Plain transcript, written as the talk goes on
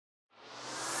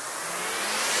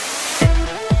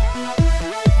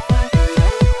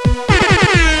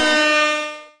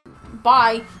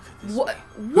Bye. What?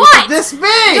 Who could this be?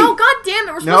 No, god damn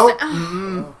it. We're supposed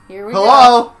to... Here we go.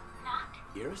 Hello?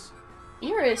 Iris?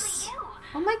 Iris.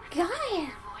 Oh my god.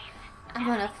 I'm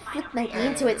gonna flick my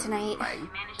bean to it tonight.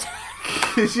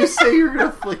 Did you say you were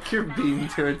gonna flick your bean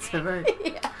to it tonight?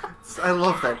 Yeah. I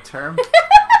love that term.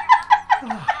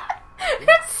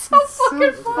 It's so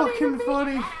fucking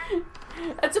funny.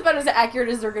 That's about as accurate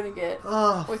as they're gonna get.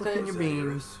 Oh, with flicking your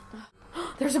beans.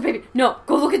 There's a baby. No,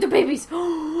 go look at the babies.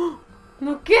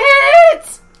 Look at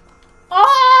it!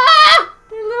 Ah!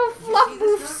 They're little fluff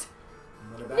poofs.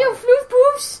 Little floof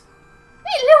poofs.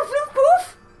 Hey, little floof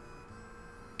poof.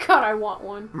 God, I want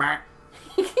one.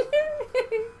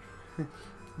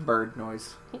 Bird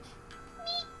noise.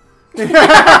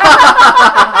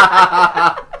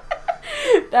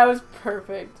 That was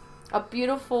perfect. A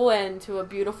beautiful end to a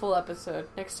beautiful episode.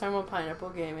 Next time on Pineapple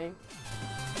Gaming.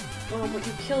 Oh, but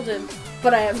you killed him.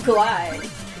 But I am glad.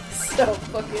 So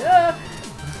fucking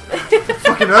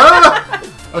Fucking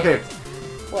Okay.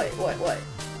 What?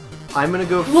 I'm gonna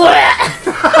go.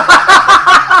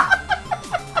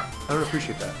 I don't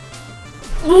appreciate that.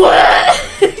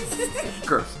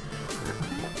 Gross.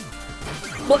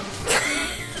 What?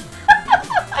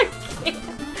 I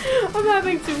can't. I'm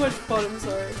having too much fun, I'm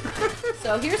sorry.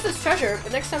 So here's this treasure,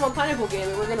 but next time on Pineapple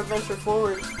Gaming, we're gonna venture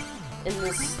forward in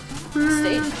this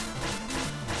stage.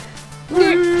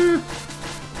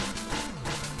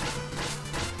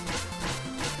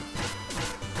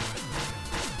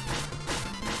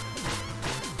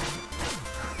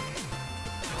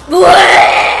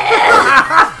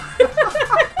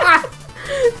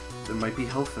 There might be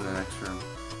health in the next room.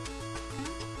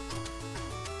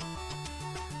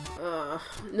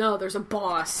 No, there's a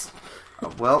boss.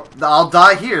 Well, I'll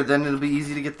die here, then it'll be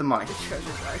easy to get the money.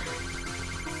 Treasure bag.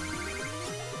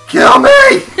 Kill me!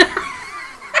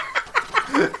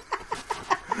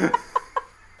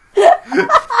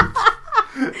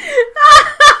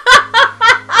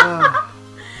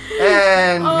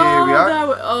 And here we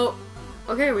are.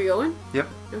 Okay, are we going? Yep.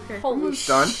 Okay. Holy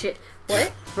done. shit.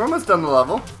 What? We're almost done the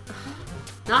level.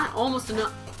 Not almost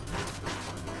enough.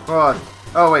 Hold on.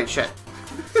 Oh, wait, shit.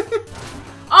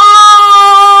 Oh!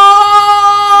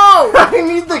 I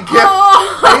need the gift.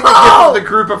 Oh! I need the gift of the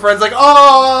group of friends like,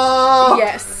 oh!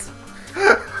 Yes.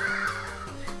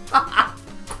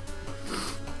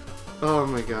 Oh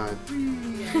my god.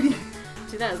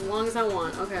 Do that as long as I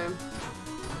want. Okay.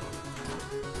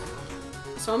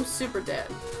 So I'm super dead.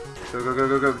 Go, go, go,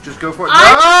 go, go. Just go for it.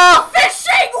 I'm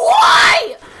fishing!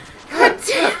 Why? God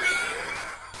damn it.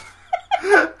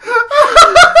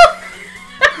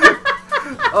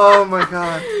 Oh my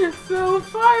god. So,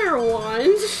 fire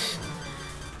wand.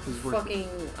 Fucking,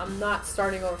 I'm not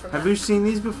starting over from Have that. you seen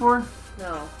these before?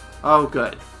 No. Oh,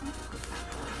 good.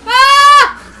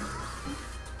 Ah!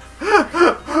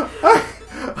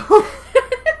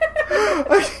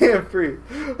 I can't breathe.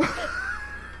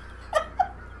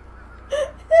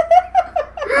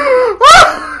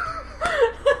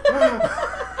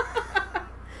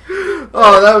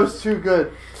 Oh, that was too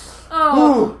good.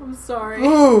 Oh, Ooh. I'm sorry.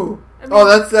 Ooh. Oh,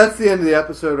 that's the end of the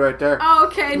episode right there. Oh,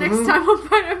 okay, next time on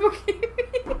Pineapple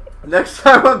Gaming. Next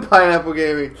time on Pineapple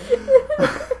Gaming.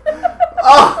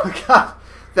 Oh god,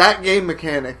 that game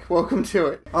mechanic. Welcome to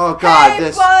it. Oh god, Hey,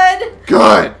 this bud.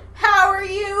 good. How are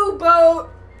you, boat?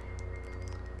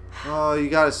 Oh, you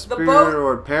got a spear boat.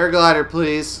 or a paraglider,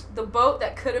 please. The boat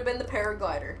that could have been the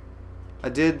paraglider. I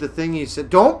did the thing you said.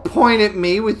 Don't point at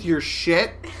me with your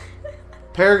shit.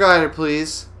 Paraglider,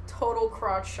 please. Total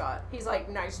crotch shot. He's like,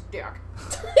 nice dick.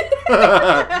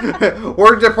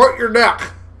 Where'd you put your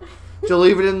neck? Did you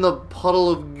leave it in the puddle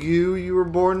of goo you were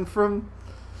born from?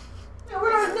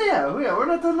 Yeah, we're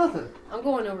not done nothing. I'm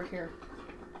going over here.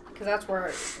 Because that's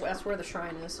where the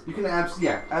shrine is. You can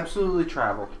absolutely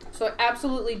travel. So I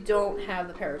absolutely don't have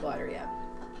the paraglider yet.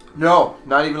 No,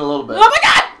 not even a little bit. Oh my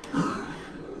god!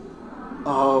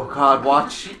 Oh god,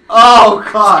 watch. Oh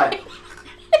god.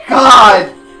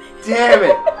 God damn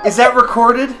it. Is that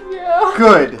recorded? Yeah.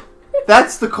 Good.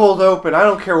 That's the cold open. I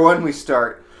don't care when we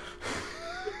start.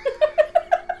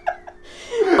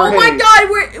 Oh my god,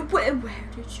 where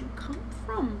did you come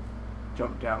from?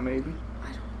 Jump down, maybe?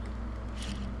 I don't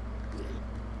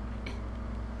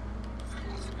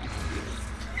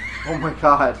Oh my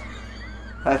god.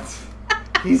 That's...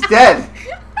 He's dead.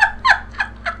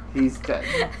 He's dead.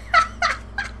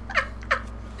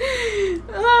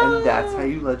 And that's how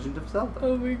you Legend of Zelda.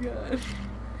 Oh my god.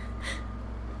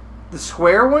 The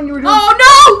square one you were doing? Oh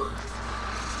no!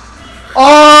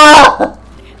 Oh!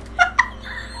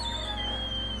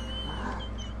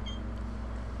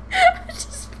 I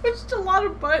just pushed a lot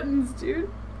of buttons, dude.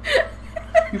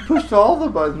 You pushed all the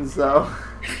buttons, though.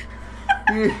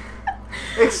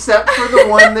 Except for the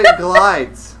one that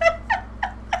glides.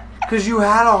 Because you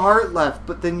had a heart left,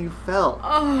 but then you fell.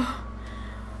 Oh.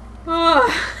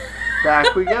 Oh.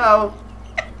 Back we go.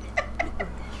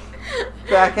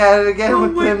 Back at it again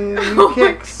with them new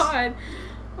kicks. Oh my god.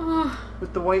 Oh.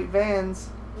 With the white Vans.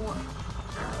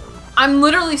 I'm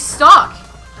literally stuck.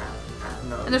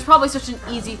 No. And there's probably such an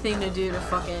easy thing to do to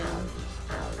fucking...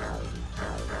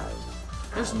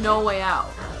 There's no way out.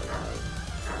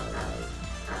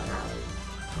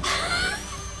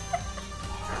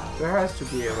 There has to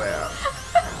be a way out.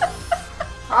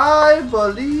 I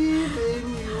believe in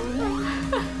you.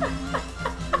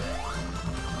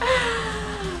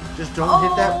 Just don't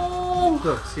hit that.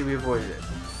 Look, see, we avoided it.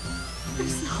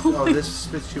 There's no Oh, way. this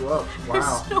spits you up. Wow.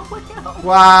 There's no way out.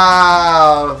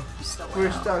 Wow. There's no way We're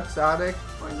out. stuck, Sonic.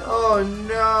 No. Oh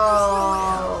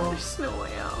no. There's no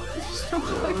way out. There's no Oh,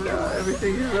 fucking God, way.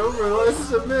 everything is over. Life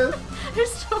is a myth.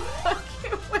 There's no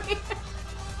fucking way.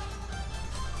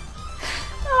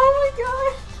 Oh my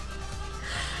god.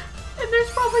 And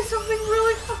there's probably something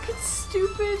really fucking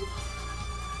stupid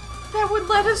that would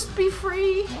let us be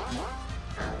free.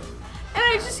 And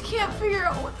I just can't figure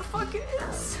out what the fuck it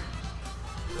is.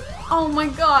 Oh my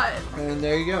god. And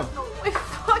there you go. Oh my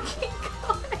fucking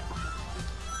god.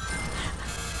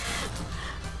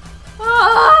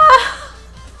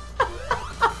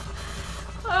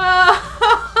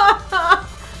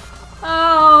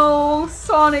 Oh,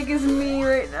 Sonic is me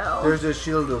right now. There's a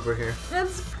shield over here.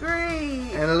 That's great.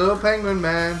 And a little penguin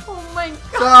man. Oh my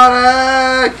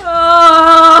god. Sonic!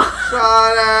 Oh,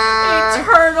 Sonic!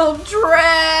 eternal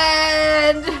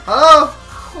dread. Hello?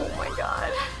 Oh my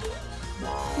god.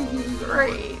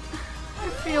 Great. I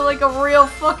feel like a real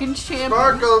fucking champion.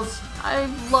 Sparkles! I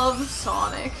love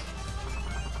Sonic.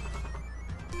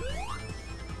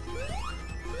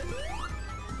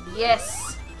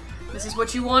 Yes. This is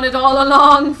what you wanted all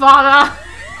along, father.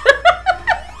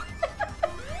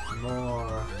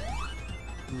 More.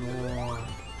 More.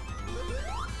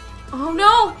 Oh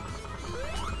no!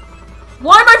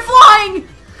 Why am I flying?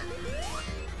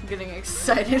 I'm getting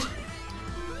excited.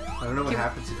 I don't know what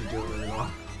happens if you do it really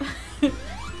well.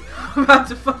 I'm about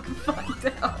to fucking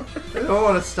find out. I don't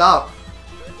want to stop.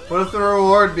 What if the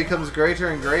reward becomes greater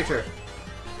and greater?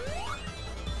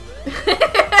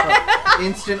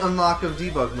 Instant unlock of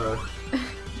debug mode.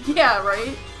 Yeah,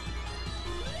 right?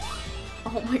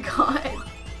 Oh my god.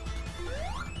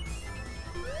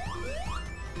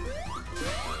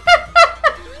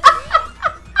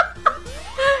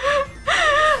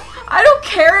 I don't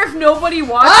care if nobody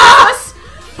watches us,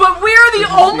 but we're the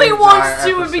only the ones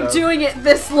entire to be episode. doing it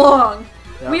this long.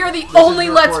 Yeah. We are the This only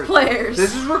is Let's recorded. Players.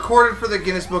 This is recorded for the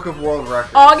Guinness Book of World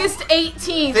Records. August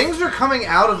 18th, Things are coming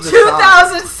out of the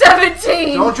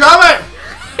 2017. Don't drop it!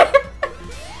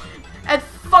 At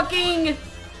fucking,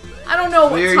 I don't know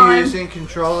what We are time. using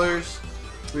controllers.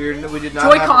 We did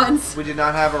not Joy-Cons. we did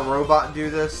not have a robot do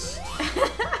this.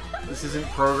 This isn't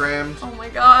programmed. Oh my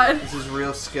god. This is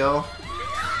real skill.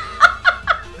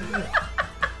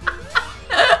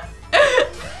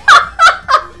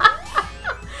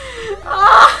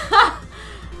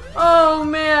 Oh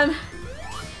man.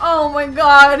 Oh my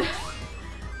god.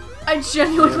 I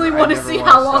genuinely I want to never see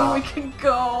wanna how long we stop. can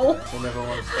go. I never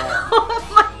want to stop. Oh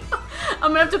my god. I'm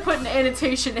gonna have to put an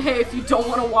annotation, hey, if you don't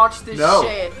want to watch this No.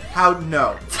 shit. How?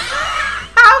 No.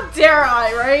 How dare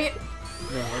I, right?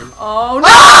 No. Oh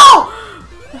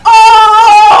no!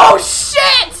 Oh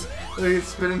shit! Look, it's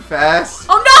spinning fast.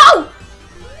 Oh no!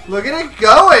 Look at it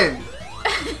going.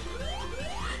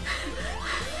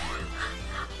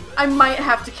 I might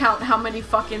have to count how many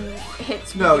fucking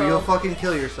hits we No, go. you'll fucking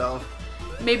kill yourself.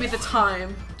 Maybe the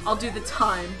time. I'll do the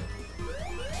time.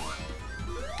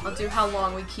 I'll do how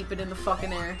long we keep it in the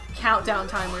fucking air. Countdown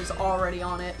timer's already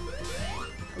on it.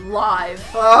 Live.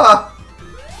 Ah!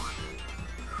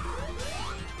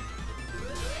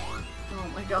 Oh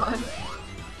my god.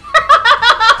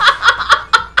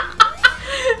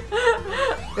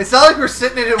 It's not like we're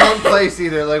sitting it in one place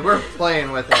either. Like we're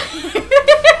playing with it.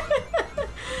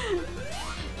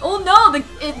 Oh no,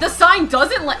 the sign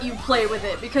doesn't let you play with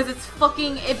it because it's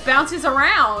fucking, it bounces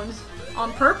around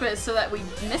on purpose so that we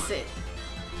miss it.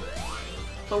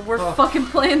 But we're Oh. fucking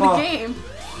playing the Oh. game.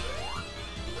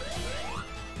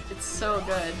 It's so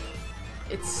good.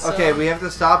 It's so... Okay, we have to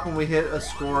stop when we hit a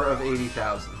score of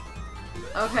 80,000.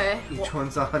 Okay. Each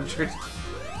one's 100.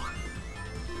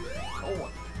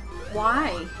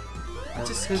 Why?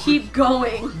 Just 'cause keep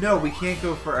going. No, we can't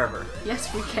go forever.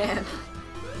 Yes, we can.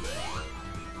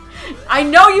 I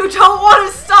know you don't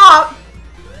want to stop!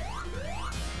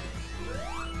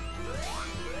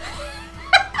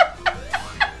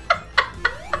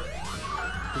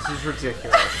 This is is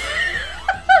ridiculous.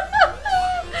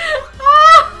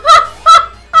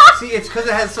 See, it's because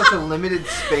it has such a limited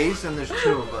space and there's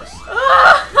 2 of us.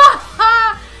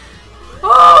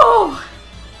 Oh!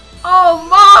 Oh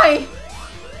my!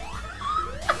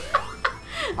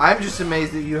 I'm just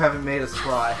amazed that you haven't made us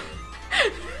fly.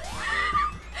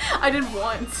 I did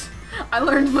once. I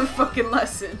learned my fucking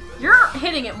lesson. You're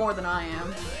hitting it more than I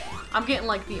am. I'm getting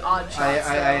like the odd shots.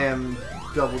 I am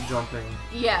double jumping.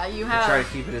 Yeah, you have. I try to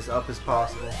keep it as up as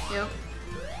possible. Yep.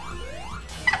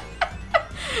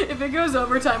 If it goes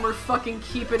overtime, we're fucking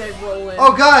keeping it rolling.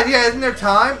 Oh god, yeah, isn't there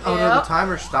time? Oh no, the Yep.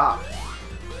 timer stopped.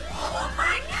 Oh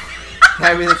my god.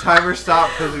 I mean, the timer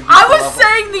stopped because we beat I the was level.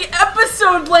 saying the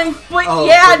episode length, but Oh,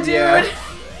 yeah, but dude. yeah.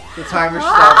 The timer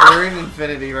stopped. We're in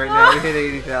infinity right now. We hit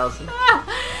 80,000. We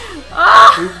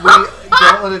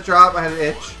don't let it drop. I had an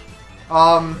itch.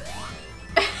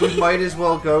 We might as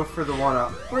well go for the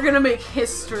 1-up. We're gonna make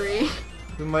history.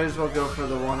 We might as well go for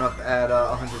the 1-up at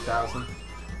 100,000.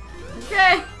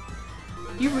 Okay.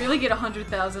 You really get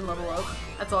 100,000 level up.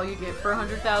 That's all you get for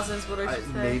 100,000 is what I should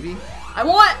say. Maybe. I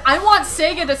want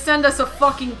Sega to send us a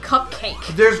fucking cupcake.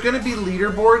 There's gonna be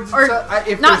leaderboards. Or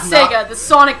if not there's Sega, the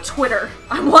Sonic Twitter.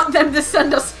 I want them to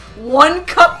send us 1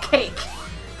 cupcake,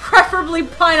 preferably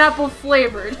pineapple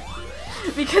flavored,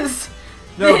 because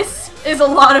this is a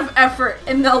lot of effort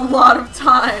and a lot of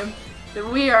time that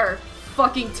we are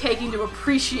fucking taking to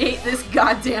appreciate this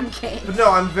goddamn game. But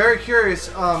no, I'm very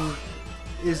curious.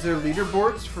 Is there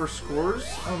leaderboards for scores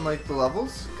on like the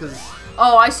levels? Because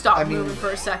oh, I stopped moving for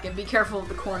a second. Be careful of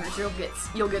the corners. You'll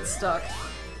get stuck.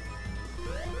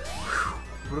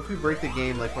 What if we break the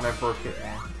game like when I broke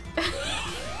Hitman?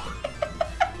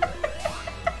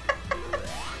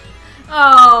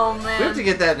 Oh man. We have to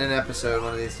get that in an episode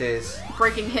one of these days.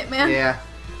 Breaking Hitman? Yeah.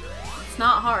 It's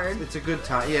not hard. It's a good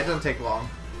time. Yeah, it doesn't take long.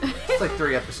 It's like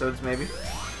 3 episodes maybe.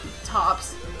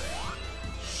 Tops.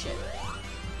 Shit.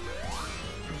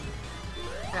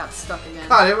 I got stuck again.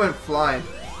 God, it went flying.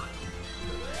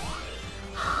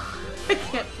 I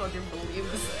can't fucking believe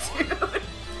this, dude.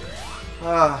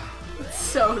 It's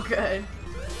so good.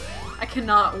 I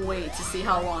cannot wait to see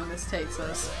how long this takes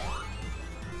us.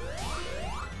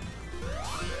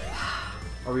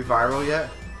 Are we viral yet?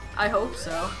 I hope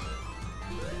so.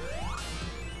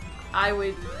 I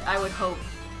would hope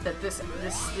that this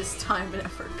time and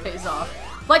effort pays off.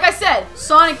 Like I said,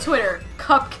 Sonic Twitter,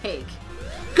 cupcake.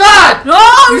 God!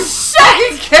 Oh You're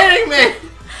shit! kidding me!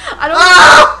 I don't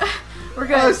know. We're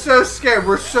good. I was so scared.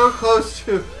 We're so close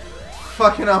to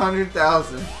fucking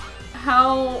 100,000.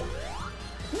 How?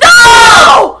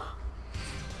 No!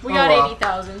 We got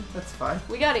 80,000. That's fine.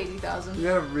 We got 80,000. We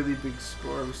got a really big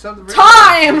score. We still have the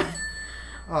Time!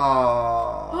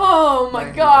 Aww. Oh my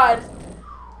god.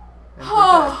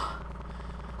 Oh.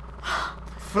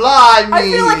 Fly me! I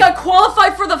feel like I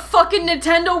qualified for the fucking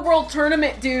Nintendo World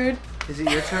Tournament, dude. Is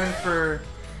it your turn for...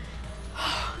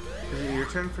 Is it your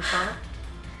turn for Sonic?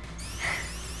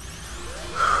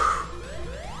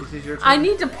 This is your turn? I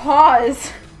need to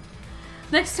pause.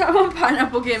 Next time on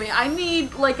Pineapple Gaming, I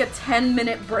need like a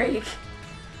 10-minute break.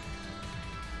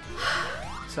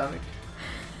 Sonic.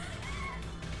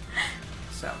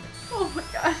 Sonic. Oh my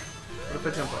god. What if I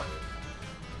jump off?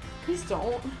 Please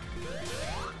don't.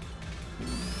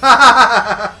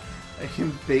 I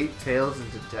can bait Tails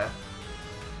into death.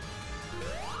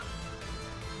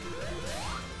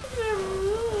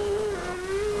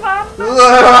 I'm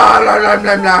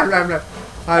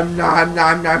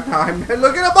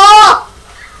look at the ball!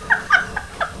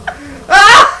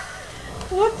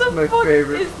 What the My fuck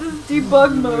favorite. is this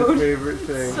debug mode? My favorite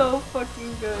thing. It's so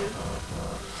fucking good.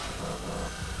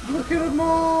 Look at them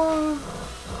all.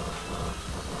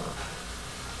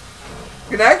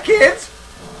 Good night, kids.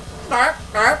 Narp,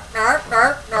 narp, narp,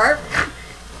 narp, narp.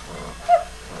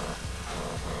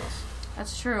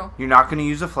 That's true. You're not gonna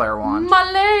use a flare wand. My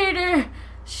lady.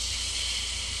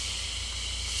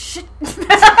 Shit.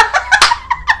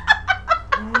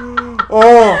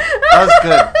 Oh, that was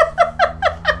good.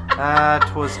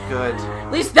 That was good.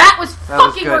 At least that was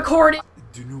fucking good. recorded.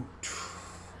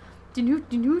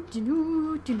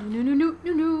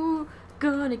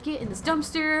 Gonna get in this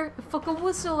dumpster and fucking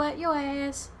whistle at your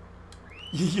ass.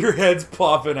 Your head's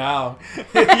popping out.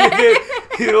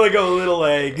 You're like a little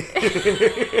egg.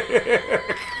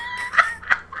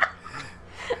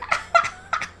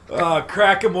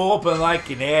 Crack him open like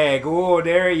an egg. Oh,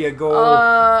 there you go.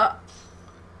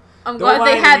 I'm Don't glad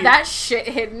they mind had me. that shit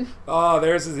hidden. Oh,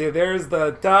 there's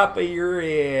the top of your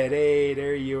head. Hey,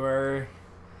 there you are.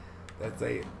 That's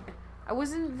a I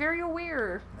wasn't very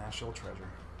aware. national treasure.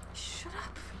 Shut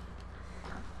up.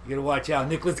 You gotta watch out.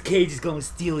 Nicolas Cage is gonna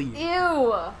steal you.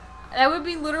 Ew. That would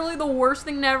be literally the worst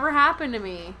thing to ever happen to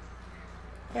me.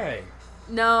 Hey.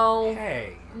 No.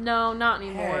 Hey. No, not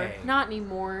anymore. Hey. Not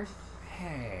anymore.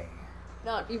 Hey.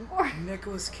 Not anymore.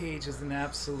 Nicolas Cage is an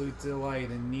absolute delight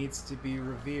and needs to be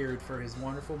revered for his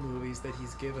wonderful movies that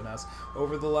he's given us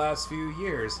over the last few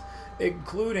years,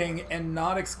 including and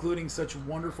not excluding such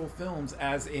wonderful films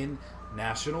as in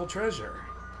National Treasure,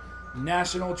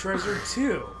 National Treasure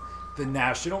 2, The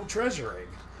National Treasuring,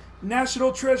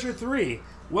 National Treasure 3.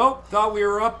 Well, thought we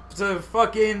were up to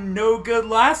fucking no good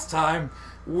last time.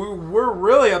 We're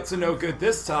really up to no good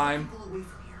this time.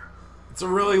 It's a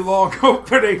really long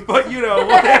opening, but you know,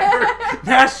 whatever.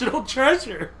 National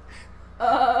Treasure.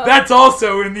 That's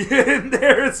also in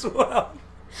there as well.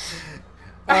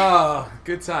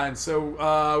 Good time.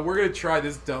 So, we're gonna try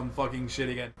this dumb fucking shit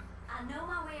again. I know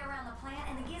my way around the plant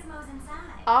and the gizmos inside.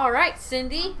 Alright,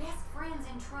 Cindy. My best friend's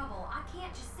in trouble. I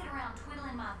can't just sit around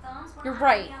twiddling my thumbs when You're I'm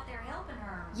right. out there helping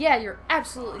her. Yeah, you're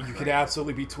absolutely You could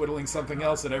absolutely be twiddling something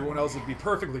else and everyone else would be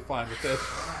perfectly fine with it.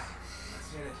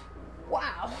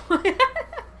 Wow.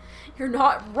 You're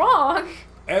not wrong.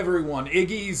 Everyone,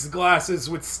 Iggy's glasses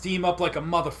would steam up like a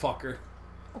motherfucker.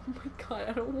 Oh my god,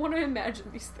 I don't want to imagine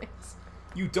these things.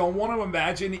 You don't want to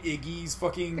imagine Iggy's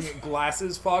fucking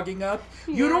glasses fogging up?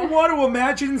 Yeah. You don't want to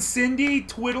imagine Cindy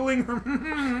twiddling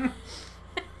her...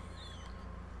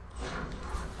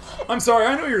 I'm sorry,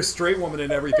 I know you're a straight woman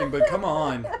and everything, but come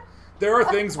on. There are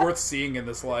things worth seeing in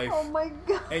this life. Oh my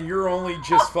god. And you're only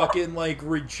just fucking, like,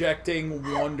 rejecting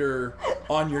wonder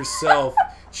on yourself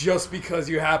just because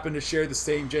you happen to share the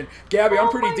same gender. Gabby, I'm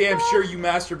pretty damn sure you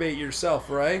masturbate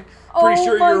yourself, right? Pretty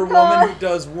sure you're a woman who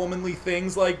does womanly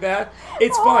things like that.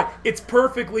 It's fine. It's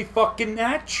perfectly fucking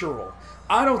natural.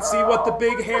 I don't see what the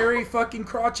big, hairy, fucking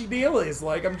crotchy deal is.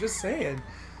 Like, I'm just saying.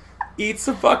 Eat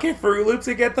some fucking Fruit Loops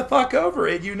and get the fuck over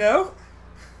it, you know?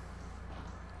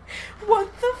 What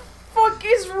the fuck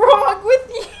is wrong with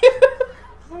you? I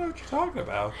don't know what you're talking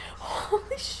about.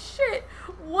 Holy shit.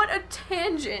 What a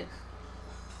tangent.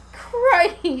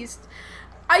 Christ.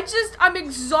 I'm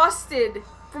exhausted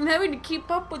from having to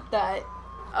keep up with that.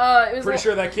 It was Pretty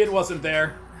sure that kid wasn't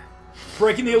there.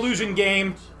 Breaking the illusion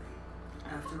game.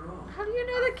 How do you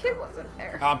know that kid wasn't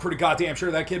there? I'm pretty goddamn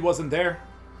sure that kid wasn't there.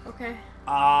 Okay.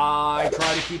 I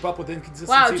try to keep up with inconsistencies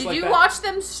Wow, like did that. you watch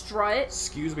them strut?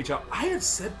 Excuse me, child. I have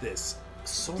said this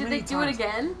so Did many they times. do it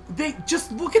again? They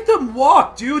just look at them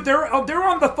walk, dude. They're on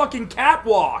the fucking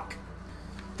catwalk.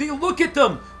 They look at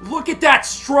them. Look at that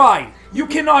stride. You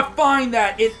cannot find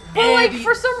that in But like, any...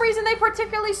 for some reason, they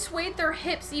particularly swayed their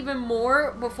hips even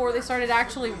more before they started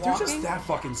actually They're walking. just that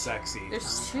fucking sexy.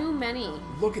 There's too many.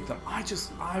 Look at them.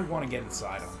 I want to get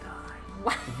inside them.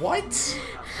 What? What?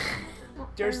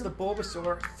 There's the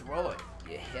Bulbasaur. Throw it.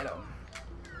 You hit them.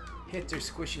 Hit their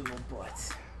squishy little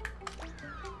butts.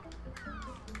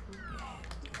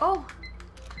 Oh.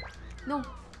 No.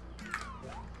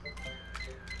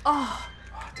 Oh.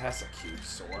 Oh, that's a cute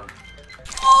sword.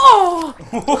 Oh!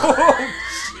 Oh,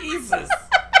 Jesus.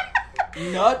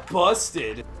 Nut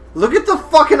busted. Look at the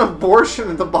fucking abortion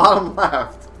at the bottom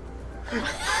left.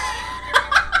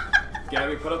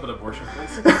 Gabby, put up an abortion,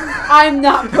 please. I'm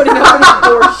not putting up an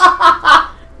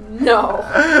abortion. No.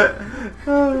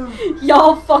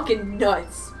 Y'all fucking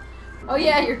nuts. Oh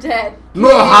yeah, you're dead.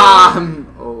 Mohan.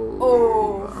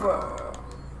 Over.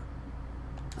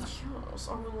 Yes,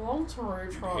 I'm a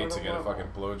lottery I hate to get a fucking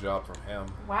blowjob from him.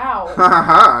 Wow.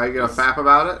 Haha, you gonna fap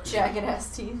about it? Jagged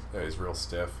ass teeth. Yeah, he's real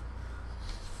stiff.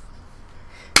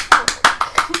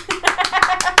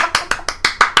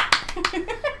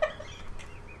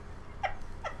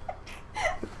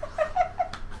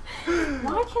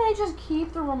 Why can't I just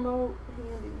keep the remote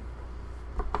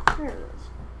handy? There it is.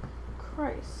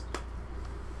 Christ.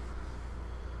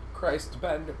 Christ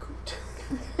Bandicoot.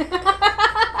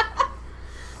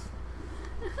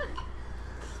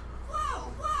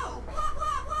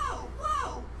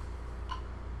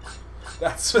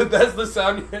 That's the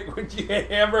sound you make when you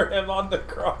hammer him on the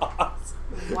cross.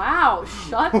 Wow,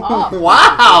 shut up.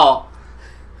 Wow!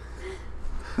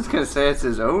 I was gonna say it's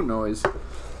his own noise.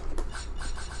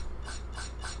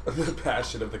 The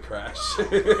passion of the crash.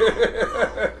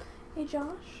 Hey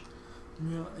Josh,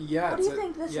 Yeah, What do you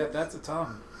think this is? That's a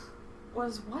tongue.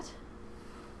 was what?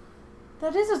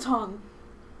 That is a tongue.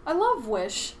 I love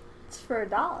Wish. It's for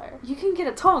 $1. You can get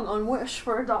a tongue on Wish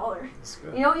for $1. That's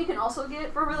good. You know what you can also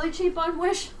get for really cheap on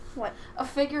Wish? What? A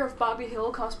figure of Bobby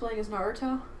Hill cosplaying as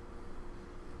Naruto.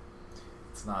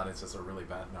 It's not, it's just a really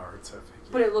bad Naruto figure.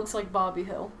 But it looks like Bobby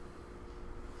Hill.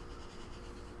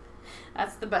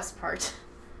 That's the best part.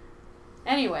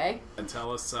 Anyway, And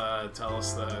tell us the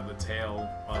tale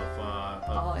I-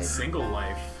 of single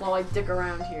life. while I dick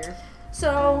around here.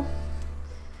 So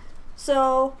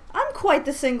I'm quite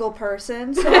the single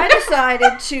person, so I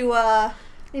decided to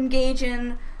engage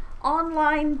in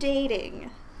online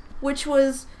dating, which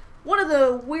was one of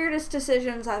the weirdest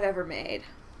decisions I've ever made.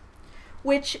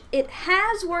 Which it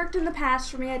has worked in the past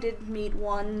for me. I did meet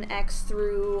one ex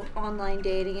through online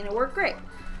dating, and it worked great.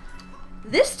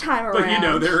 This time around... But you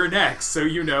know, they're an ex, so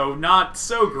you know, not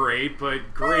so great,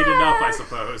 but great enough, I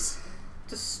suppose.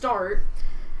 To start.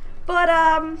 But,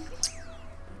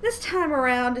 this time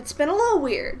around, it's been a little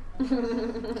weird.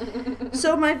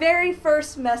 So my very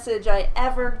first message I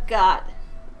ever got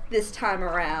this time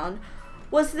around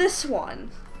was this one.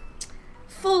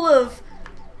 Full of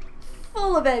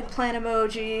eggplant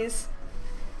emojis.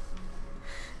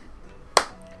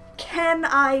 Can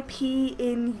I pee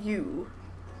in you?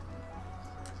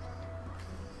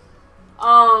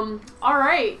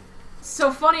 Alright.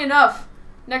 So funny enough,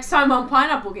 next time on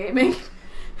Pineapple Gaming,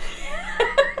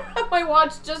 my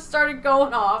watch just started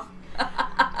going off.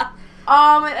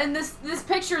 And this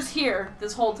picture's here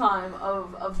this whole time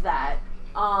of that.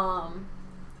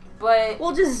 But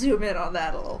We'll just zoom in on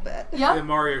that a little bit. yep. And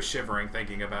Mario's shivering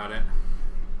thinking about it.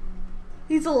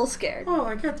 He's a little scared. Oh,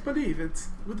 I can't believe it.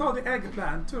 With all the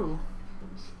eggplant, too.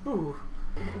 Ooh.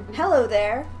 Hello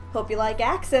there. Hope you like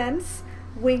accents.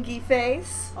 Winky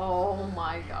face. Oh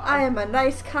my god. I am a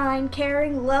nice, kind,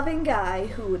 caring, loving guy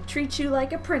who would treat you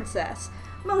like a princess.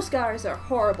 Most guys are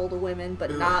horrible to women,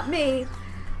 but not me.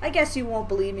 I guess you won't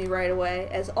believe me right away,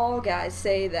 as all guys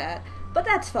say that. But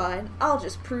that's fine. I'll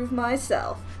just prove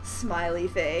myself. Smiley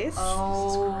face.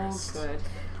 Oh, Jesus Christ. good.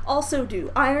 Also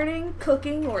do ironing,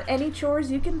 cooking, or any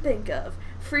chores you can think of.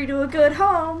 Free to a good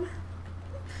home.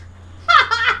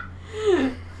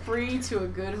 Free to a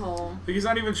good home. He's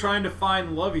not even trying to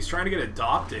find love, he's trying to get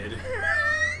adopted.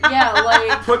 Yeah,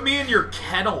 like... Put me in your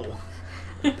kennel.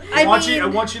 I want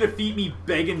you to feed me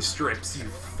bacon strips, you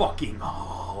fucking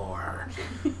whore.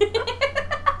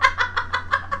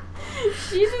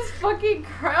 Jesus fucking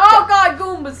Christ. Oh god,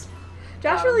 Goombas.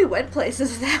 Josh really went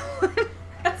places with that one.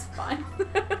 That's fine.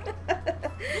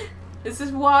 This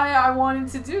is why I wanted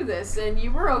to do this, and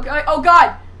you were okay. Oh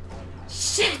god!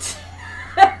 Shit!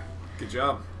 Good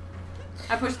job.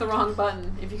 I pushed the wrong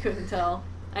button, if you couldn't tell.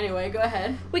 Anyway, go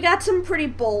ahead. We got some pretty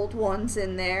bold ones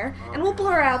in there, and we'll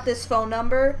blur out this phone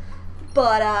number,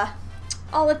 but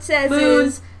all it says Moon.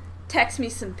 is text me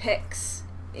some pics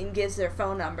and gives their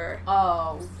phone number.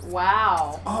 Oh,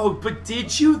 wow. Oh, but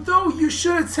did you, though? You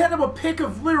should have sent him a pic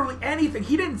of literally anything.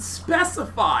 He didn't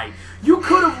specify. You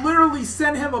could have literally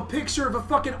sent him a picture of a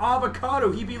fucking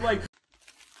avocado. He'd be like,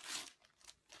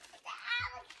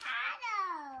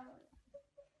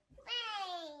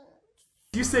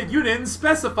 you said you didn't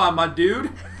specify, my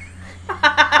dude.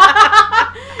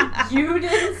 You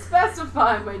didn't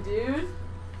specify, my dude.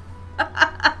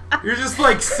 You're just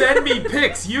like, send me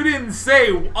pics. You didn't say,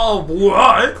 oh,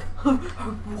 what?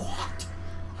 What?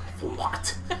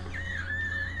 What?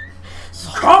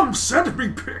 Come, send me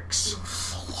pics.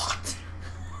 What?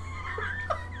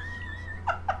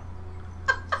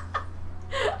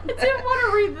 I didn't want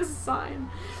to read this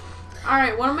sign.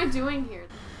 Alright, what am I doing here?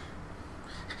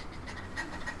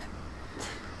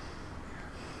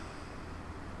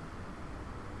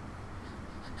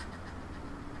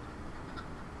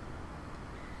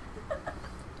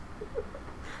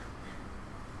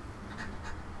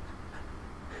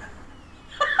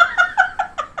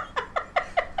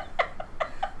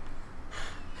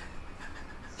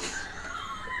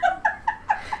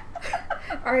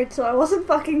 Alright, so I wasn't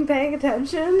fucking paying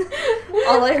attention.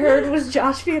 All I heard was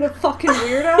Josh being a fucking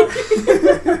weirdo.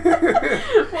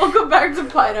 Welcome back to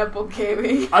Pineapple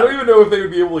Gaming. I don't even know if they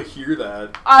would be able to hear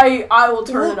that. I will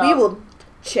turn it up. We will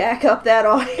jack up that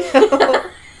audio.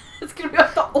 It's gonna be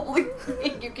like the only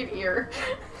thing you can hear.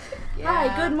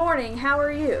 Hi, good morning. How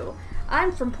are you?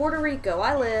 I'm from Puerto Rico.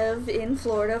 I live in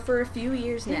Florida for a few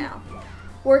years now.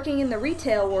 Working in the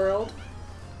retail world.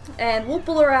 And we'll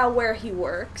blur out where he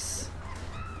works.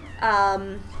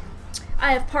 I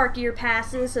have park year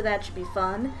passes, so that should be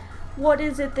fun. What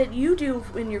is it that you do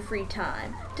in your free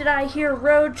time? Did I hear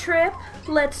road trip?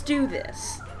 Let's do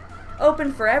this.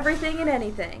 Open for everything and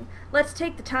anything. Let's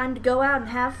take the time to go out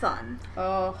and have fun.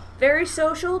 Oh. Very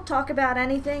social, talk about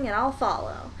anything, and I'll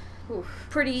follow. Oof.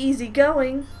 Pretty easy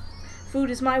going. Food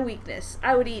is my weakness.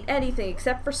 I would eat anything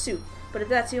except for soup, but if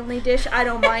that's the only dish, I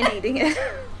don't mind eating it.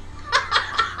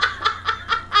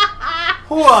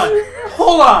 Hold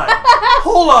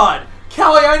on.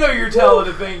 Callie, I know you're telling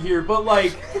a thing here, but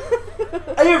like,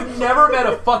 I have never met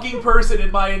a fucking person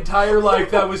in my entire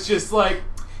life that was just like,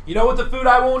 you know what the food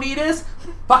I won't eat is?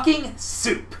 Fucking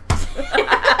soup.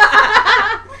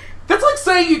 That's like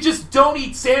saying you just don't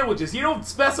eat sandwiches. You don't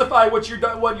specify what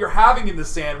you're having in the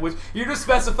sandwich. You're just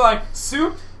specifying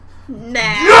soup.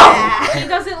 Nah. No! He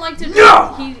doesn't like to drink.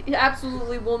 No! He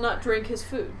absolutely will not drink his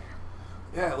food.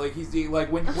 Yeah, like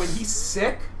when he's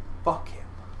sick, fuck him.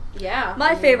 Yeah.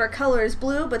 My favorite color is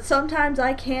blue, but sometimes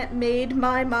I can't made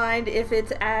my mind if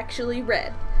it's actually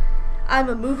red. I'm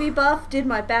a movie buff, did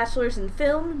my bachelor's in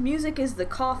film, music is the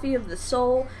coffee of the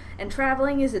soul, and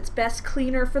traveling is its best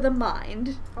cleaner for the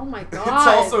mind. Oh my god. It's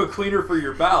also a cleaner for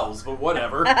your bowels, but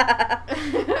whatever.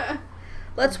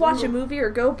 Let's watch a movie or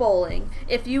go bowling.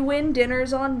 If you win,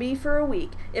 dinner's on me for a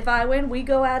week. If I win, we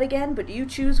go out again, but you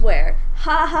choose where.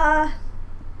 Ha ha.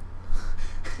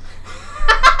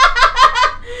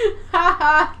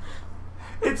 Haha.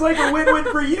 It's like a win-win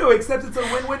for you, except it's a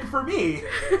win-win for me.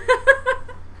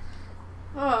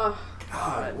 Oh.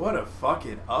 God, what a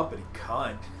fucking uppity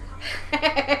cunt.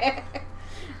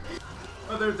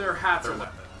 Oh, their hats are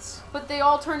weapons. But they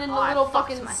all turn into Oh, I little fucked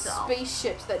fucking myself.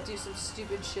 spaceships that do some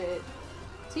stupid shit.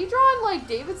 Is he drawing like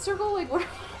David's circle? Like what?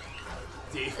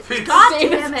 David. God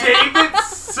damn it. David's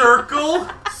circle?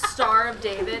 Star of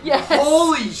David. Yes.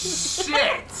 Holy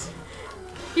shit!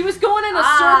 He was going in a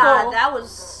Ah, circle. that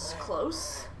was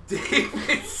close.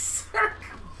 David's circle.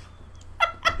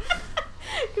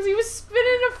 Because he was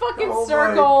spinning a fucking Oh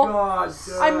circle. my God,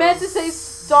 I meant to say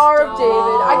Star of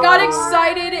David. I got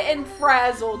excited and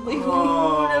frazzled. Leave me Moon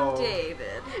Oh. of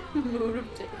David. Moon of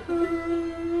David.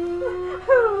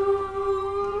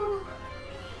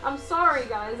 I'm sorry,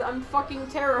 guys. I'm fucking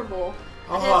terrible.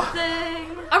 Oh,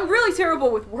 Thing. I'm really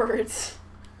terrible with words.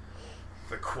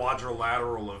 the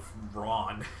quadrilateral of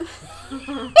Ron.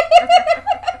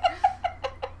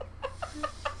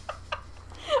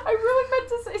 I really meant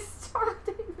to say Star of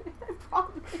David. I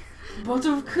promise. But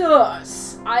of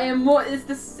course, I am more. It's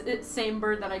the same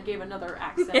bird that I gave another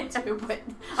accent to, but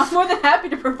I'm more than happy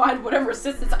to provide whatever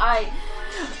assistance I.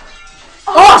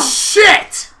 Oh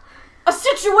shit! A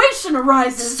situation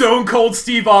arises. Stone Cold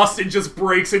Steve Austin just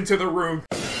breaks into the room.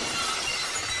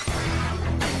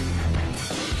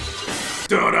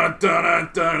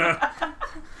 Dun-dun-dun-dun-dun.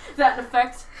 Is that an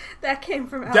effect? That came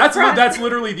from out That's front. that's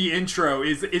literally the intro.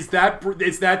 Is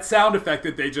that sound effect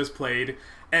that they just played?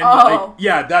 And Oh. like,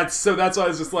 yeah, that's why I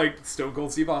was just like Stone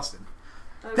Cold Steve Austin.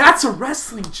 Okay. That's a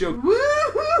wrestling joke. Woo!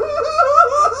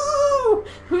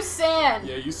 Who's San?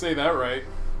 Yeah, you say that right.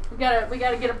 We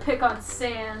gotta get a pick on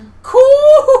San.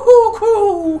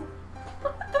 Cool.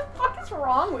 What the fuck is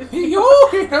wrong with you?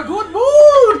 You're in a good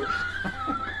mood.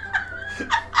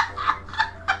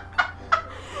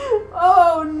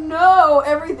 Oh no,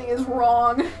 everything is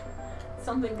wrong.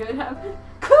 Something good happened.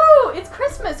 Cool! It's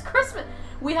Christmas! Christmas!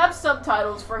 We have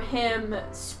subtitles for him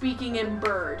speaking in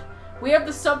bird. We have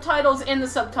the subtitles in the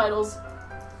subtitles.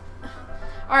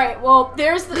 Alright, well,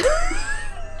 there's the...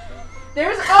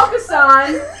 there's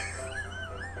Okasan.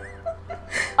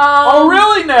 Oh,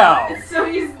 really now? So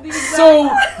he's the exact...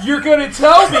 So you're gonna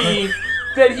tell me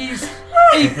that he's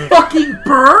a fucking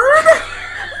bird?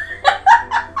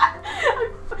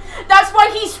 That's why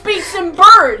he speaks in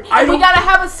bird. I And we don't- gotta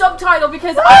have a subtitle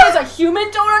because I, as a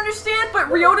human, don't understand. But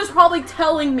Ryota's probably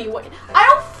telling me what. I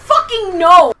don't fucking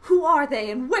know. Who are they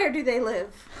and where do they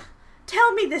live?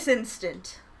 Tell me this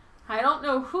instant. I don't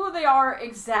know who they are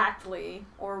exactly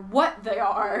or what they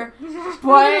are.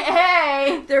 But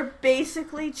hey, They're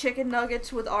basically chicken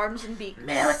nuggets with arms and beaks.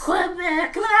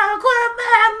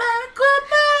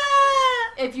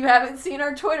 if you haven't seen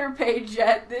our Twitter page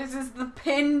yet, this is the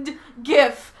pinned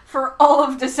GIF for all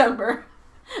of December.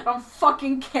 I don't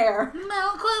fucking care.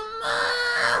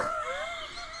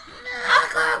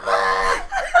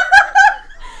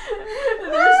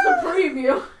 There's the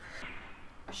preview.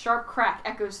 A sharp crack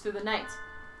echoes through the night,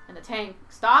 and the tank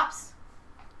stops.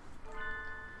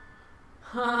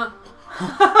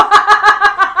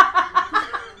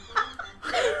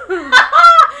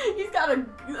 He's got a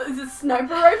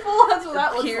sniper rifle? That's what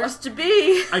that looks Appears like. to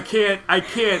be. I can't.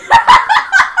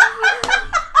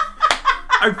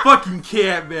 I fucking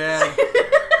can't, man.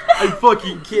 I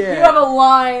fucking can't. You have a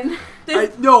line.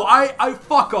 I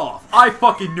fuck off. I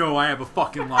fucking know I have a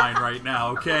fucking line right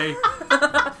now, okay?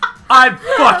 I'm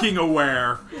fucking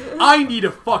aware. I need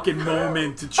a fucking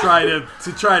moment to try to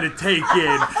take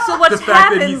in So what's the fact that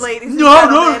happened, he's ladies and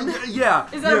no, gentlemen, yeah.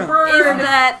 Is that yeah. a bird? is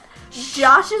that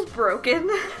Josh is broken.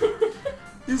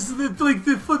 This is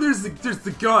there's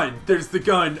the gun. There's the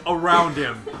gun around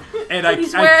him, and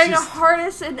He's I wearing just, a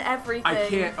harness and everything. I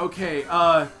can't. Okay.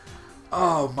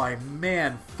 Oh my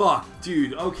man. Fuck,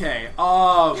 dude. Okay.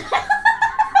 Now.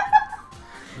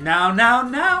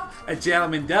 A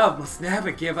gentleman dove must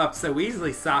never give up so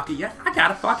easily, Saki. Yeah, I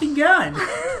got a fucking gun.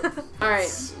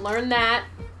 Alright, learn that.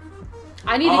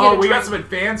 I need to get Oh, a we got drink. some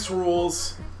advanced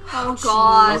rules. Oh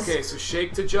god. Okay, so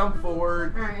shake to jump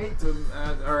forward. Alright.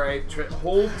 Alright,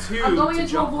 hold 2 I'm going to into a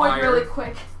jump void higher. really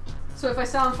quick. So if I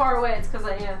sound far away, it's because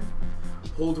I am.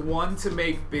 Hold 1 to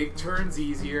make big turns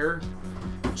easier.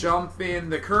 Jump in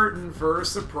the curtain for a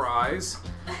surprise.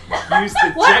 Use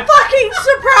the What jet. fucking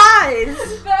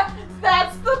surprise!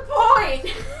 That's the point!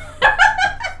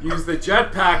 Use the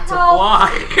jetpack to Help. fly.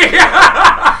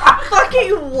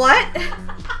 Fucking what?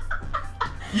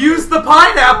 Use the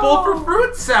pineapple for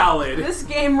fruit salad. This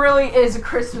game really is a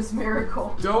Christmas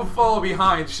miracle. Don't fall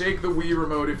behind. Shake the Wii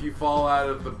remote if you fall out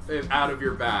of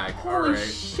your bag. Holy All right.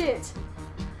 shit.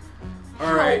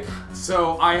 All right.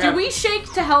 So I have. Do we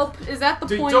shake to help? Is that the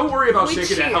Dude, point? don't worry about We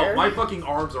shaking to cheer. help. My fucking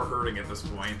arms are hurting at this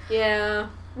point. Yeah.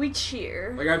 We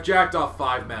cheer. Like I've jacked off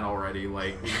 5 men already.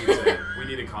 Like we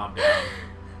need to calm down.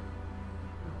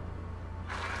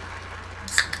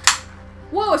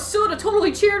 Whoa, Soda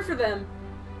totally cheered for them.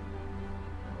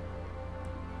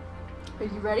 Are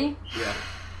you ready? Yeah.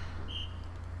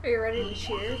 Are you ready to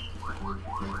cheer?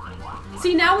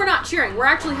 See, now we're not cheering. We're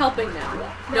actually helping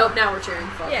now. Nope, now we're cheering.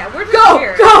 Fuck. Yeah, we're just Go!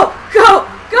 cheering. Go! Go!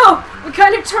 Go! We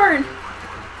kind of turn.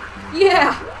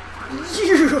 Yeah.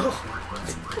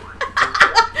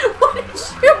 What did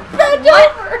you bend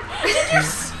over? Did you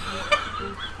see?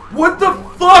 What the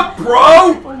fuck, bro?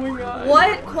 Oh my god.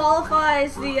 What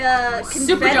qualifies the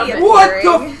Super confetti jumping. What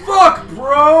appearing? the fuck,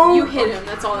 bro? You hit him.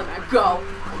 That's all that matters. Go.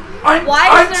 I'm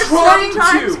Why is there trying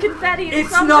sometimes to. confetti and It's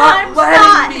sometimes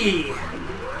not letting me.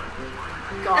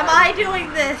 God. Am I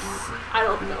doing this? I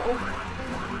don't know.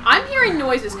 I'm hearing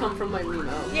noises come from my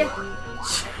remote. Yeah.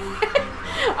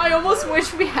 I almost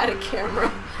wish we had a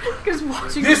camera. Because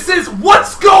watching This is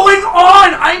what's going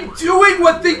on. I'm doing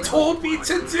what they told me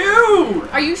to do.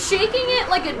 Are you shaking it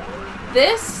like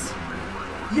this?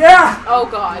 Yeah. Oh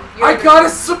god. I got a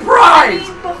surprise.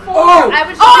 Before Oh! I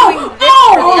was just Oh! doing this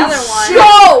Oh! for the other one. Shit.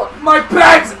 Go! My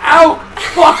bag's out,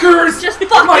 fuckers. Just My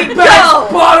fucking bag's go.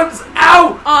 bottom's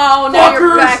out. Oh, now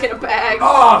you're Fuckers. back in a bag.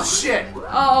 Oh shit.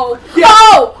 Oh. Yeah.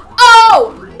 Oh!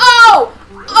 Oh! Oh!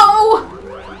 Oh!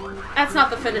 That's not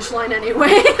the finish line anyway,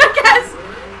 I guess.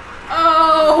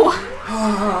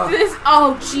 Oh. This.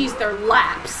 Oh, jeez, they're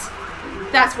laps.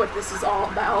 That's what this is all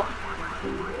about.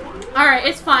 Alright,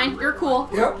 it's fine. You're cool.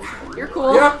 Yep. You're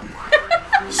cool. Yep.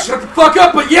 Shut the fuck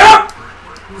up, but yep.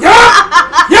 Yep.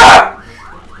 Yep.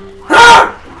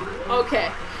 Ah! Okay.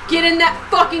 Get in that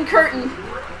fucking curtain.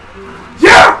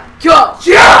 Yeah. Go.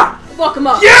 Yeah. Fuck him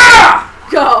up. Yeah.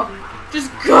 Go.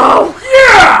 Just go.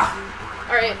 Yeah.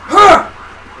 Alright. Huh.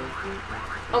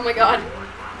 Oh my god.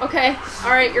 Okay.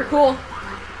 Alright, you're cool.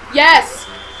 Yes.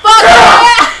 Fuck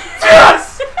Yeah.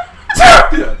 Yes.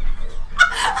 Champion.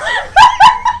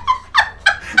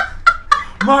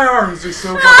 My arms are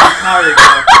so fucking tired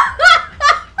now.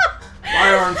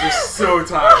 My arms are so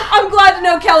tired. I'm glad to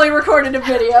know Kelly recorded a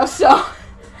video, so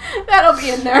that'll be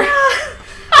in there.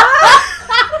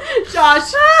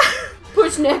 Josh,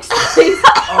 push next, please.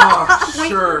 Oh,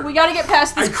 sure. We gotta get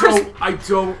past this Christmas.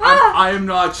 I am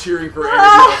not cheering for any of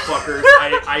you fuckers.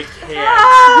 I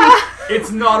can't.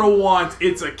 It's not a want,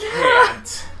 it's a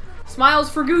can't. Smiles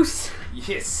for Goose.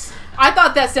 Yes. I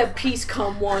thought that said peace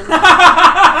come one.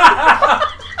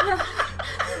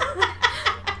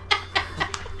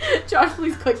 Josh,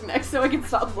 please click next so I can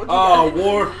stop looking Oh, at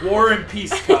it. War and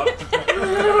Peace Cup.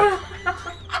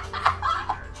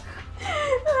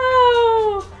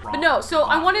 Oh. But no, so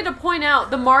I wanted to point out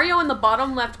the Mario in the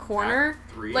bottom left corner.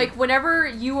 Act 3. Like whenever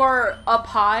you are up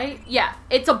high, yeah,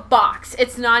 it's a box.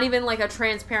 It's not even like a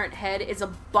transparent head. It's a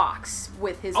box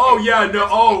with his. Oh head. yeah, no.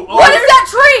 Oh. What is that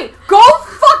tree? Go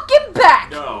fucking back.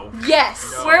 No.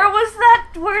 Yes. No. Where was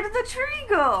that? Where did the tree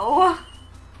go?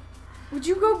 Would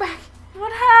you go back?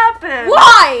 What happened?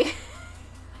 Why?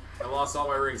 I lost all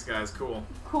my rings, guys. Cool.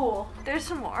 Cool. There's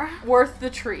some more. Worth the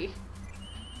tree.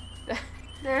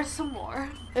 There's some more.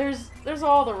 There's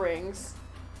all the rings.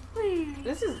 Please.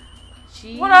 This is.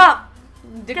 Gee. What up?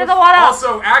 Dick Get of- the what up?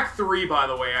 Also, Act 3, by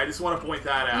the way. I just want to point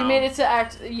that out. You made it to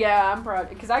Act. Yeah, I'm proud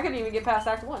because I couldn't even get past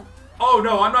Act 1. Oh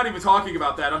no, I'm not even talking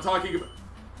about that. I'm talking about.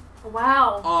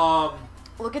 Wow.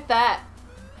 Look at that.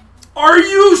 Are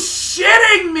you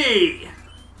shitting me?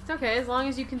 It's okay as long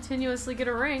as you continuously get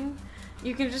a ring.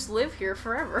 You can just live here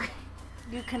forever.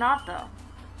 You cannot though.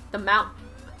 The mount.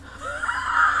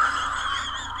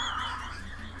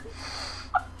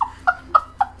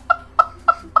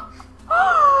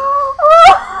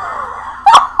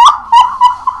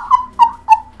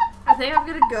 I think I'm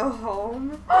gonna go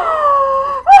home.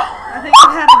 I think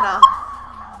I've had enough.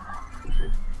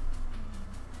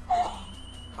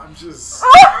 I'm just.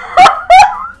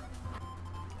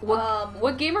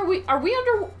 What game are we? Are we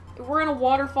under? We're in a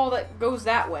waterfall that goes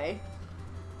that way.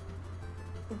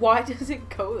 Why does it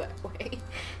go that way?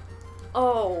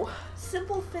 Oh.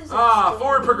 Simple physics.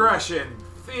 Forward progression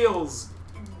feels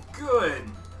good.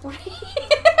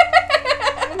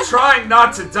 Trying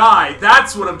not to die.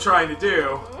 That's what I'm trying to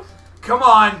do. Come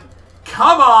on.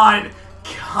 Come on.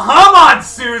 Come on,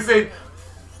 Susan.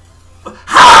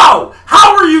 How?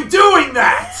 How are you doing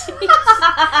that?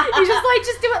 He's just like,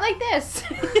 just do it like this.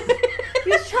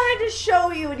 He's trying to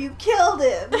show you and you killed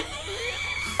him.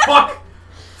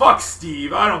 Fuck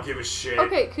Steve. I don't give a shit.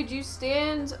 Okay, could you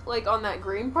stand, like, on that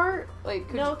green part? Like,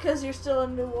 could No, because you're still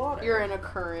in the water. You're in a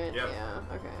current. Yep. Yeah,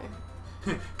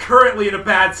 okay. Currently in a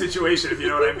bad situation, if you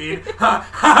know what I mean. Ha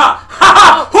ha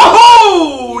ha!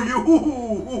 Ho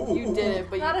ho! You did it,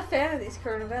 but Not a fan of these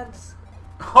current events.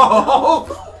 Oh,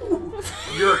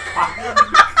 you're a cock.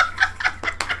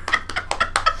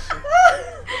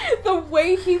 the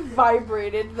way he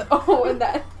vibrated, and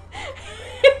that.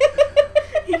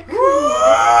 He cooed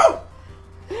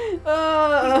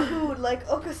like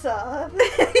Okusan.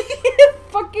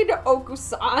 Fucking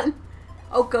Okusan.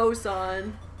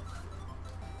 Oko-san.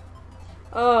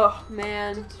 Oh,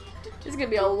 man. There's gonna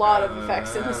be a lot of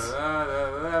effects in this.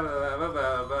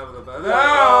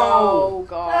 Oh,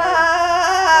 God.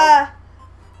 Ah!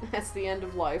 That's the end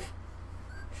of life.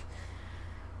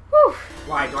 Whew.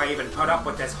 Why do I even put up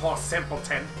with this whole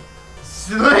simpleton?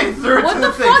 Slay through What to the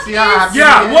the face. fuck Yeah, is-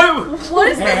 Yeah, what? What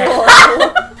is that?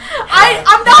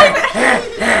 I'm not even.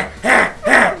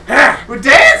 We're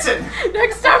dancing.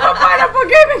 Next time on Pineapple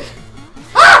Gaming.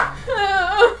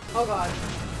 Oh, God.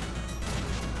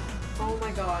 Oh,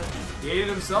 my God. He hated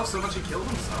himself so much he killed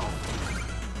himself.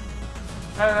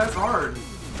 That's hard.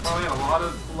 Probably had a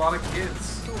lot of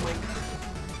kids. Oh, my God.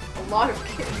 A lot of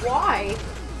kids. Why?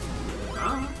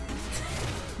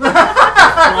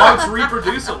 Frogs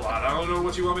reproduce a lot. I don't know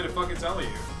what you want me to fucking tell you.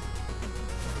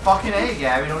 Fucking A,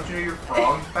 Gabby. Don't you know your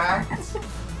frog facts?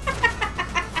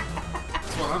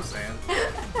 That's what I'm saying.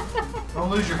 Don't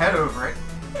lose your head over it.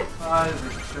 I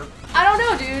don't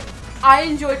know, dude. I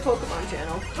enjoyed Pokemon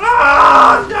Channel.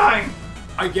 Ah, I'm dying.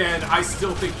 Again, I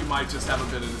still think you might just have a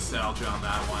bit of nostalgia on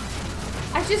that one.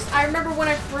 I remember when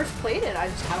I first played it, I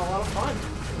just had a lot of fun.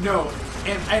 No,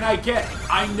 and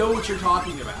I know what you're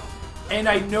talking about. And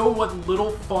I know what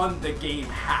little fun the game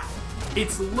had.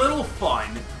 It's little fun,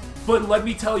 but let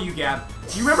me tell you, Gab,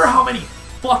 do you remember how many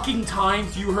fucking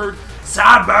times you heard,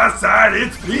 side by side,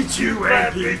 it's Pichu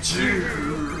and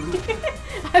Pichu?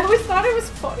 I always thought it was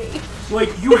funny. Like,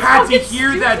 you had to fucking hear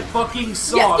stupid. that fucking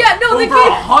song Yeah, no, the over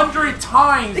game- 100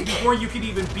 times before you could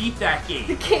even beat that The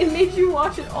game. game made you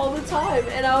watch it all the time,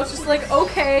 and I was just like,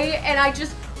 okay, and I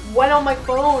just went on my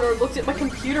phone or looked at my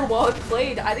computer while it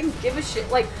played. I didn't give a shit.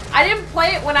 Like, I didn't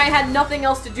play it when I had nothing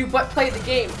else to do but play the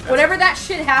game. Whenever that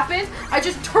shit happened, I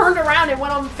just turned around and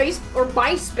went on Facebook or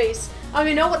MySpace. I don't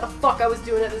even know what the fuck I was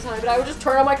doing at the time, but I would just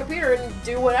turn on my computer and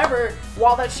do whatever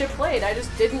while that shit played. I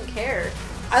just didn't care.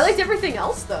 I liked everything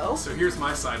else, though. So here's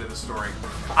my side of the story.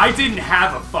 I didn't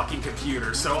have a fucking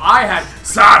computer, so I had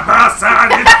side by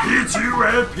side, it's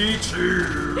Pichu and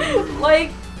Pichu.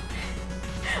 Like,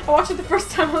 I watched it the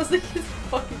first time, I was like, it's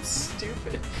fucking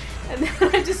stupid. And then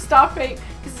I just stopped playing,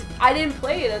 because I didn't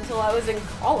play it until I was in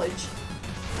college.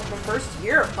 Like my first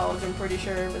year of college, I'm pretty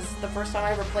sure, was the first time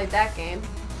I ever played that game.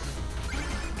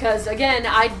 Because, again,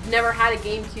 I never had a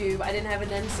GameCube, I didn't have an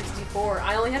N64,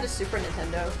 I only had a Super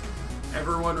Nintendo.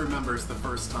 Everyone remembers the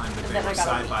first time that And they then I were got a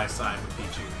side Wii. by side with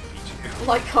Pichu and Pichu.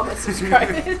 Like, comment, subscribe.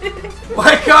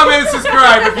 Like, comment, and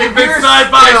subscribe if you've been You're side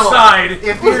by still- side.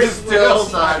 If you're still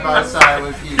side by side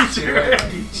with Pichu and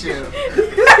Pichu.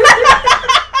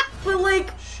 But, like,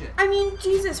 Shit. I mean,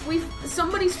 Jesus,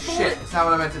 somebody's folded. Shit, it's not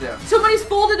what I meant to do. Somebody's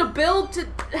folded a build to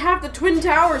have the Twin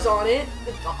Towers on it.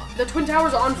 The Twin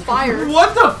Towers on fire.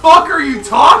 What the fuck are you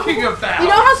talking about? You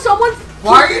know how someone...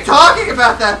 Why are you talking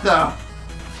about that, though?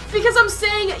 Because I'm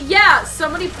saying, yeah,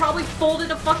 somebody probably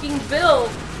folded a fucking bill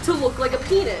to look like a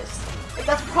penis. Like,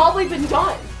 that's probably been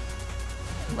done.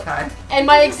 Okay. And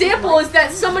my example is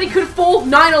that somebody could fold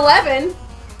 9/11.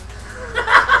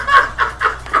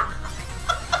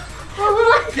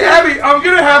 Gabby, I'm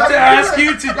gonna have to ask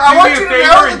you to do me I want a you to favor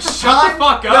know and that the shut time... the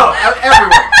fuck No, up.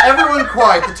 everyone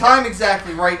quiet. The time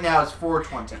exactly right now is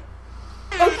 4:20.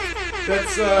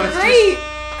 That's Great!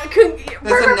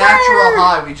 That's a natural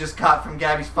high we just got from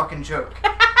Gabby's fucking joke.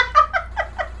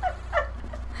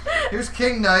 Here's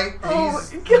King Knight. Oh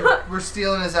He's, my God. we're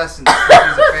stealing his essence. He's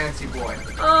a fancy boy.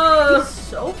 He's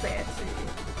so fancy.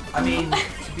 I mean,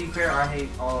 to be fair, I hate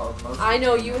all of most. I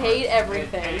know you hate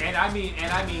everything. And I mean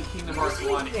Kingdom Hearts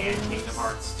 1 and Kingdom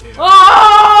Hearts 2. Oh!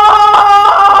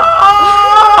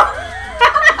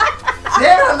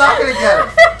 Damn, I'm not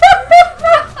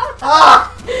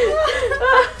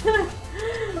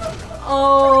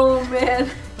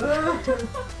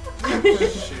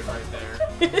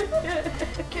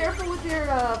up your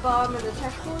bomb in the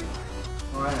tech board?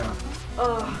 Oh, I know.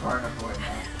 I'm far enough away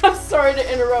now. I'm sorry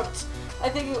to interrupt. I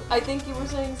think you were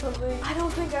saying something. I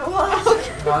don't think I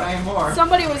was. Not anymore.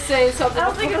 Somebody was saying something. I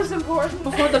don't think it was important.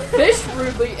 before the fish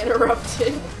rudely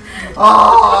interrupted.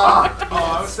 Ah!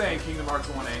 Oh, I was saying Kingdom Hearts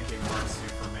 1 and Kingdom Hearts 2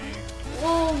 for me.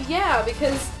 Well, yeah,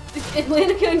 because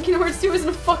Atlantica and Kingdom Hearts 2 isn't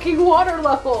a fucking water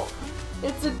level.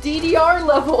 It's a DDR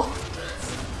level.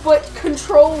 But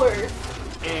controller.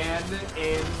 And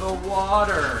in the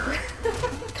water.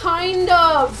 Kind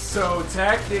of. So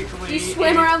technically, You swam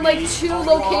it'd around like be 2 a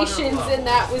locations water and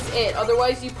that was it.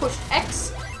 Otherwise, you pushed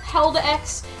X, held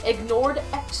X, ignored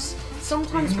X,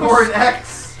 sometimes Ignored pushed...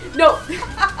 X. No.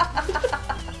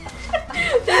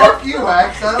 Fuck you,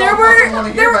 X. I There don't were- fucking want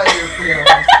to hear there- about your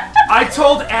feelings. I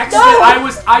told X No!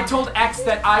 that I told X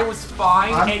that I was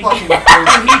fine, I'm and fucking he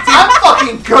I'm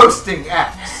fucking ghosting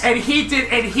X. and he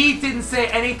didn't say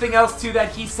anything else to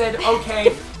that. He said,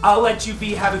 "Okay, I'll let you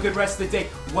be. Have a good rest of the day."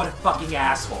 What a fucking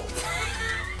asshole!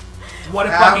 What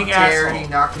a How fucking dare asshole! he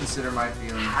not consider my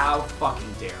feelings? How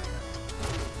fucking dare you?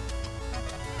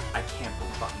 I can't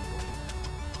fucking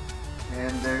believe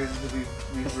it. And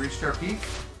we've reached our peak.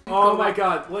 Oh my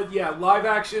god, live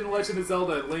action Legend of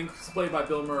Zelda, Link's played by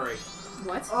Bill Murray.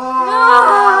 What?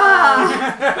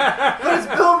 But it's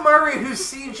Bill Murray who's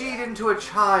CG'd into a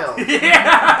child.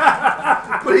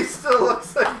 Yeah! But he still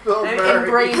looks like Bill And Murray.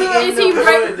 Brady Is he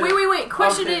wait.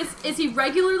 Question Okay. is he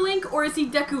regular Link or is he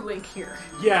Deku Link here?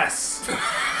 Yes! The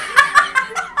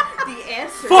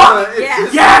answer. Fuck! It's Yeah.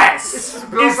 just- Yes! It's Is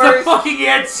just Bill the Murray's- fucking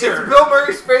It's answer! Bill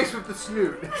Murray's face with the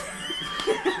snoot.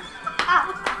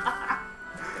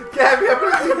 Gabby, I'm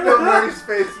gonna see Bill Murray's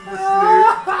face with the snoot.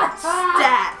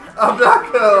 Stat. I'm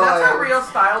not gonna lie. That's a real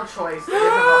style choice. To give him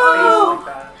a face like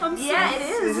that. Yeah, it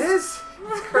It is. is.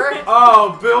 It's correct.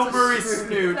 Oh, Bill Murray's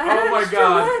snoot. Oh my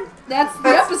god. That's the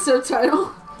episode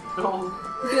title.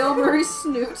 Bill Murray's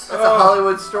snoot. That's a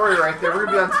Hollywood story right there. We're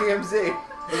gonna be on TMZ.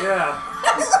 Yeah.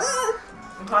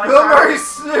 I'm glad I Bill started- Murray's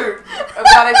snoot I'm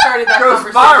glad I started that goes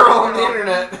conversation. viral on the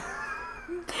internet.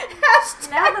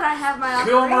 Now that I have my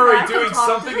Bill operator, Murray I can doing talk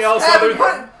to something this else guy. other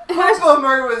Put Bill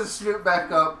Murray with his snoot back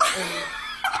up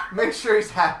and make sure he's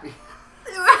happy.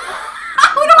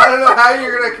 I don't know how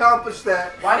you're gonna accomplish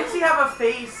that. Why does he have a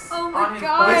face Oh my on his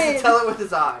God. He butt? has to tell it with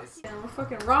his eyes. Yeah, we're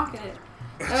fucking rocking it.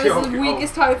 That was the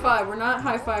weakest high five. We're not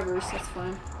high fivers. That's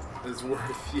fine. It's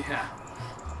worth, yeah.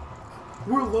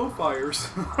 We're low fires.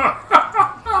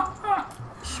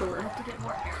 Sure.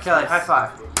 Kelly, high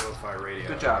five. Lo-fi radio.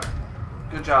 Good job.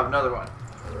 Good job. Another one.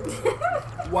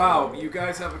 Wow, you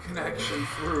guys have a connection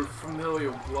through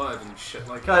familial blood and shit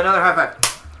like that. Kelly, another high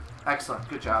five. Excellent.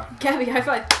 Good job. Gabby, high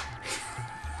five.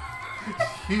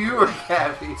 You or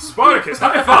Gabby? Spartacus,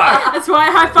 high five! That's why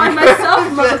I high five myself,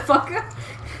 motherfucker.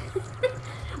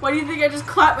 Why do you think I just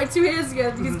clapped my 2 hands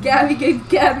together? Because Gabby gave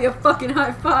Gabby a fucking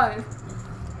high five.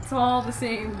 It's all the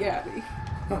same, Gabby.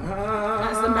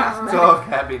 That's the It's mathematical. all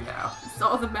Gabby now. It's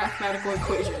all the mathematical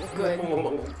equation. Good.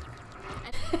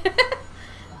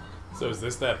 So is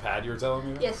this that pad you were telling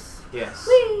me about? Yes. Yes.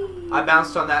 I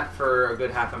bounced on that for a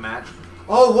good half a match.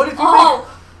 Oh, what if you Oh,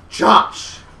 make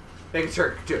Josh? Make a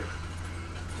turkey, dude.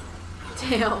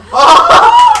 damn.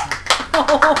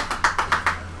 Oh!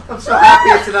 I'm so happy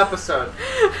it's an episode.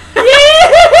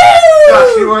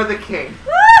 Josh, you are the king.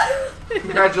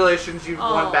 Congratulations, you've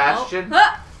won Bastion.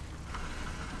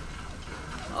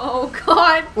 Oh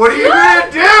God. What are you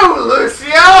gonna do,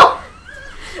 Lucio?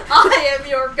 I am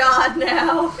your god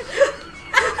now.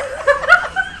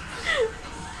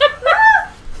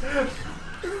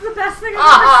 This is the best thing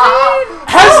I've ever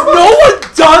Has no one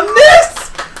done this?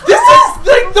 This is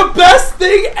like the best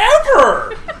thing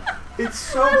ever! It's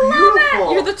so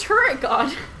beautiful. You're the turret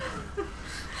god.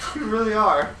 You really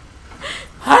are.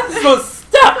 Hanzo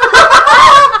step!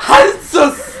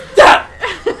 Hanzo step!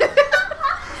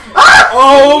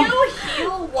 Oh, seen.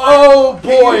 Heal one oh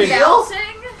boy! bouncing.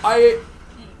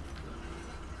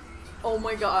 Oh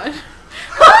my God.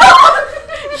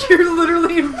 You're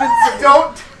literally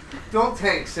invincible. Don't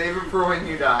tank. Save it for when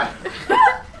you die.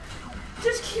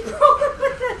 Just keep rolling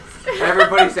with this.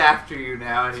 Everybody's after you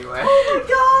now, anyway. Oh my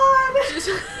god.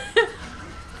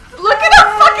 Look at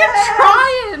her fucking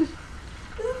trying.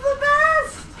 This is the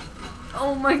best.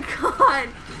 Oh my God.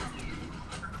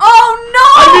 Oh no!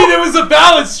 I mean, it was a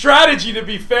balanced strategy, to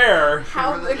be fair.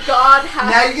 How the god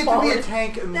has Now you get to fallen. be a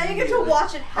tank Now immediately. you get to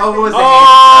watch it happen. Oh, it was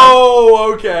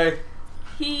Oh, okay.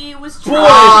 He was Boy. trying.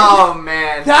 Oh,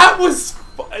 man. That was...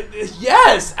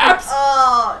 Yes,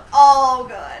 absolutely. Oh,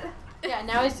 good. Yeah,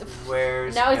 now he's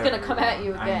Where's now he's gonna come at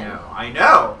you everyone? again. I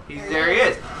know. There he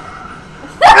is.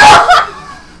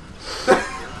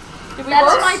 Did we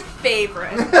That's both? my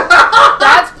favorite.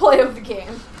 That's play of the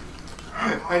game.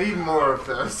 I need more of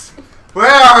those. Where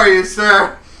are you,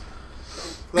 sir?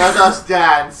 Let us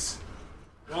dance.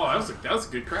 Oh, that was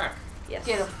a good crack. Yes.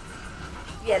 Get him.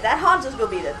 Yeah, that Hanzo's gonna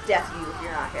be the death of you if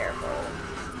you're not careful.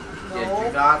 Yeah,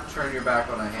 do not turn your back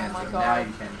on a hand. Oh my so God. now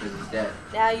you can because he's dead.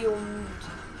 Now you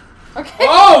Okay.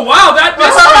 Oh wow, that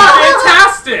missed me!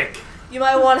 Fantastic. you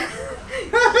might want to.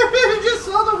 You just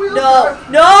saw the wheel. No!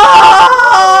 turn. No!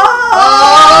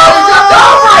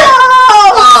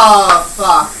 Oh,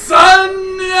 fuck. Son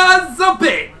of a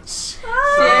bitch.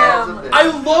 Damn. I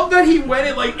love that he went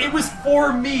it like it was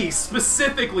for me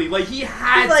specifically. Like he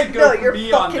had He's like, to go no, for you're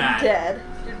me on fucking that. dead.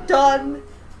 You're done.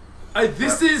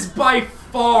 This is by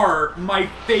far my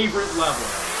favorite level.